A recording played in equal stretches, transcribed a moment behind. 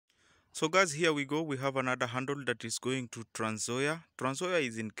So guys, here we go. We have another handle that is going to Trans Nzoia. Trans Nzoia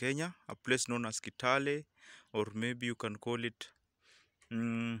is in Kenya, a place known as Kitale, or maybe you can call it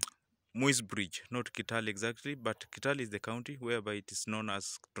moi'sbridge, not Kitale exactly, but Kitale is the county whereby it is known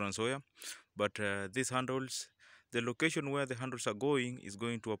as Trans Nzoia. But these handles, the location where the handles are going is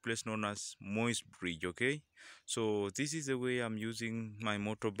going to a place known as moi'sbridge, okay? So this is the way I'm using my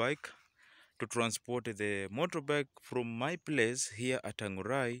motorbike to transport the motorbike from my place here at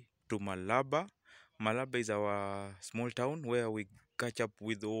Angurai to Malaba. Malaba is our small town where we catch up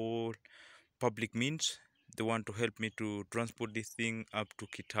with all public means. They want to help me to transport this thing up to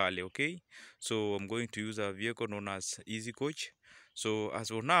Kitale, okay? So I'm going to use a vehicle known as Easy Coach. So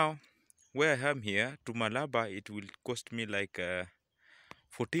as of now, where I am here to Malaba, it will cost me like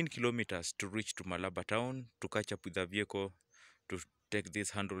 14 kilometers to reach to Malaba town to catch up with the vehicle to take these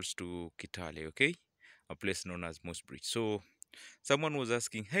handles to Kitale, okay? A place known as moi'sbridge. So someone was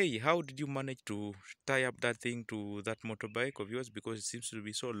asking, hey, how did you manage to tie up that thing to that motorbike of yours? Because it seems to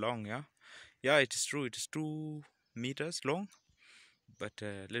be so long, yeah? Yeah, it is true. It is 2 meters long. But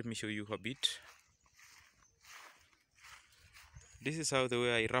let me show you a bit. This is how the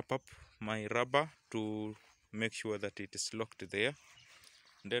way I wrap up my rubber to make sure that it is locked there.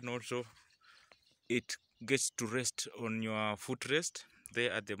 And then also it gets to rest on your footrest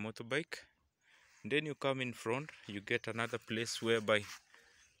there at the motorbike. Then you come in front, you get another place whereby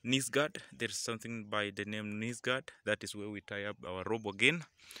knees guard. There's something by the name knees guard. That is where we tie up our rope again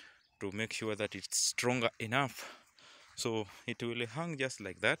to make sure that it's stronger enough. So it will hang just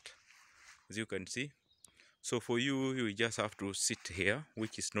like that, as you can see. So for you, you just have to sit here,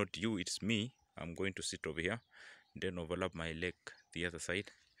 which is not you, it's me. I'm going to sit over here, then overlap my leg the other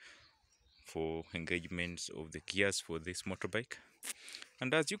side for engagements of the gears for this motorbike.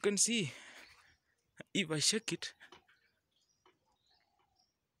 And as you can see, if I shake it,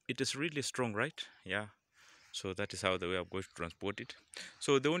 it is really strong, right? Yeah. So that is how the way I'm going to transport it.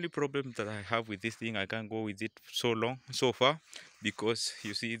 So the only problem that I have with this thing, I can't go with it so far, because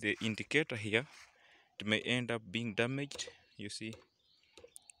you see the indicator here, it may end up being damaged, you see.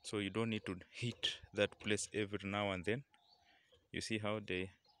 So you don't need to hit that place every now and then. You see how the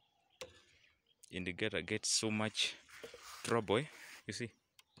indicator gets so much trouble, you see.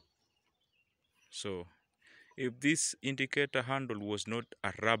 So if this indicator handle was not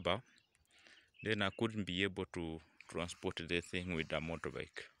a rubber, then I couldn't be able to transport the thing with a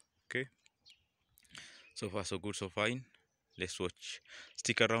motorbike. Okay, so far so good, so fine. Let's watch,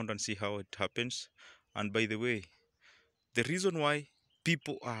 stick around and see how it happens. And by the way, the reason why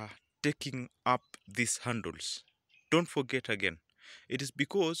people are taking up these handles, don't forget again, it is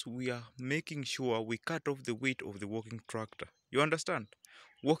because we are making sure we cut off the weight of the walking tractor. You understand?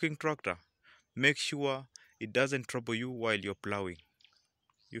 Walking tractor, make sure it doesn't trouble you while you're plowing.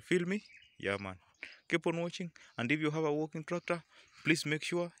 You feel me? Yeah, man. Keep on watching. And if you have a walking tractor, please make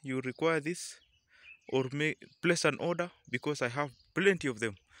sure you require this, or place an order, because I have plenty of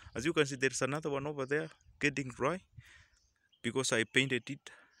them. As you can see, there's another one over there getting dry because I painted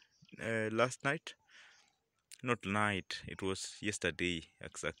it last night. Not night, it was yesterday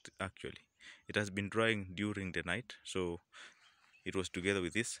actually. It has been drying during the night, so it was together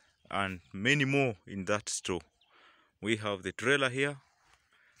with this and many more in that store. We have the trailer here,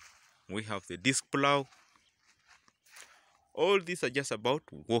 we have the disc plow. All these are just about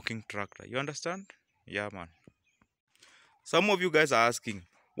walking tractor, you understand? Yeah, man. Some of you guys are asking,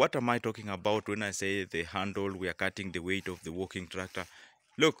 what am I talking about when I say the handle, we are cutting the weight of the walking tractor?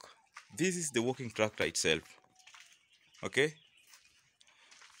 Look, this is the walking tractor itself, okay?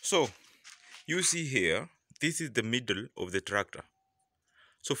 So you see here, this is the middle of the tractor.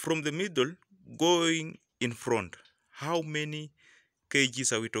 So from the middle going in front, how many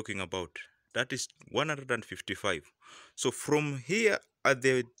kgs are we talking about? That is 155. So from here at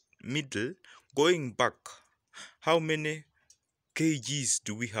the middle going back, how many kgs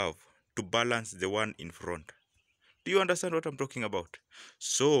do we have to balance the one in front? Do you understand what I'm talking about?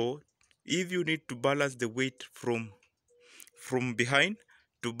 So if you need to balance the weight from behind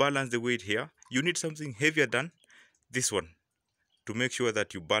to balance the weight here, you need something heavier than this one to make sure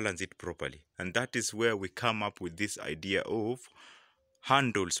that you balance it properly. And that is where we come up with this idea of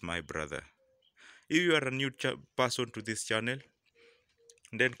handles, my brother. If you are a new person to this channel,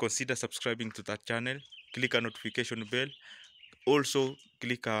 then consider subscribing to that channel. Click a notification bell. Also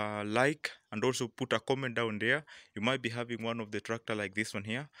click a like and also put a comment down there. You might be having one of the tractor like this one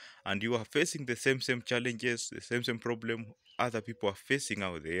here, and you are facing the same challenges, the same problem other people are facing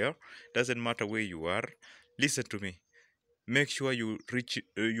out there. Doesn't matter where you are. Listen to me. Make sure you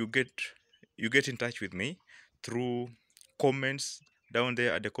get in touch with me through comments down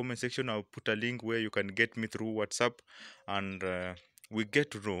there at the comment section. I'll put a link where you can get me through WhatsApp, and we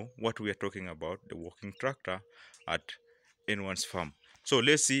get to know what we are talking about, the working tractor at anyone's farm. So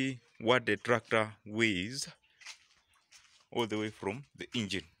let's see what the tractor weighs all the way from the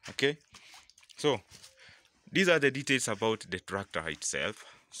engine. Okay, so these are the details about the tractor itself.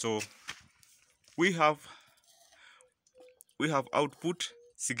 So we have output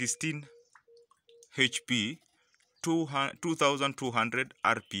 16 HP, 2200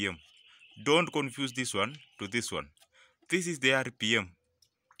 RPM. Don't confuse this one to this one. This is the RPM,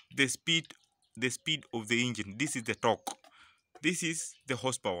 the speed of the engine. This is the torque. This is the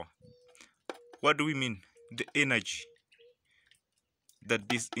horsepower. What do we mean? The energy that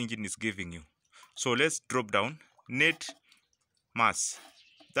this engine is giving you. So let's drop down net mass.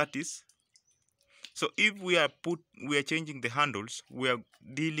 That is, so if we are changing the handles, we are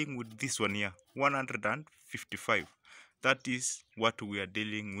dealing with this one here, 155. That is what we are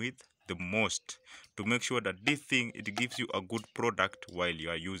dealing with the most, to make sure that this thing, it gives you a good product while you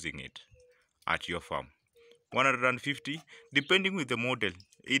are using it at your farm. 150, depending with the model,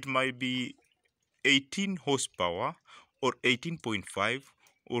 it might be 18 horsepower or 18.5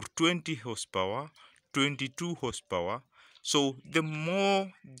 or 20 horsepower, 22 horsepower. So the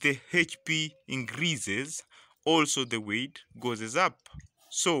more the HP increases, also the weight goes up.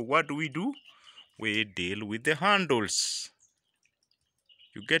 So what do? We deal with the handles.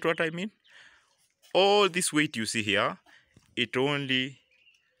 You get what I mean? All this weight you see here, it only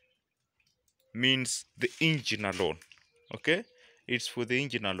means the engine alone. Okay, it's for the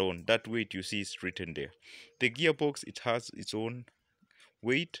engine alone. That weight you see is written there. The gearbox, it has its own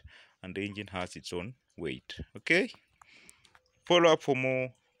weight, and the engine has its own weight. Okay, follow up for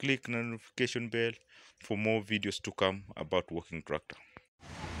more, click the notification bell for more videos to come about working tractor.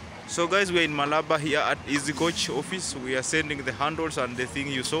 So guys, we're in Malaba here at Easy Coach office. We are sending the handles and the thing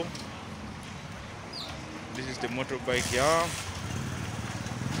you saw. This is the motorbike here.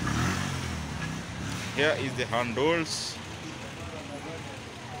 Here is the handles.